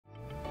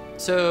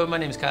So my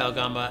name is Kyle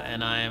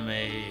and I am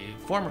a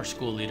former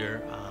school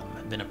leader.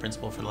 I've been a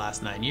principal for the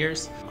last 9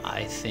 years.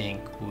 I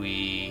think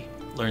we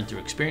learn through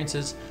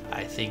experiences.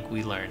 I think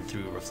we learn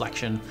through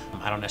reflection.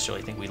 I don't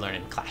necessarily think we learn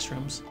in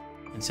classrooms.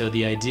 And so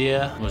the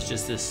idea was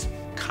just this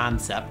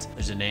concept.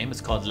 There's a name, it's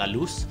called La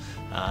Luz.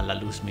 La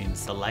Luz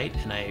means the light,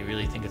 and I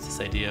really think it's this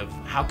idea of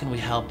how can we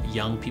help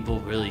young people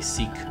really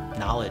seek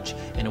knowledge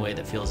in a way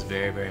that feels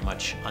very, very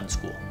much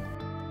unschool.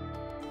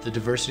 The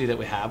diversity that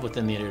we have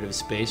within the iterative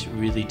space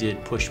really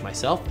did push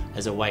myself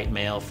as a white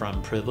male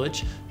from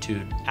privilege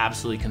to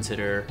absolutely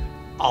consider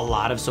a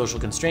lot of social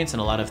constraints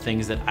and a lot of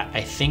things that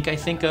I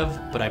think of,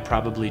 but I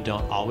probably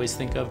don't always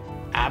think of.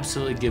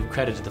 Absolutely give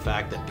credit to the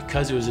fact that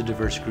because it was a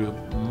diverse group,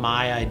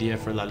 my idea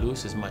for La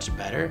Luz is much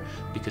better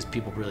because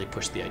people really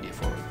pushed the idea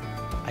forward.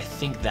 I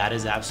think that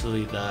is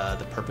absolutely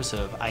the purpose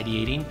of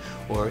ideating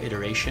or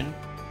iteration.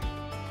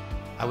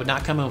 I would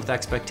not come in with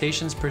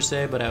expectations per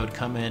se, but I would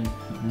come in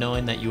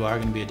knowing that you are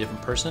going to be a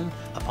different person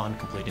upon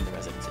completing the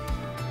residency.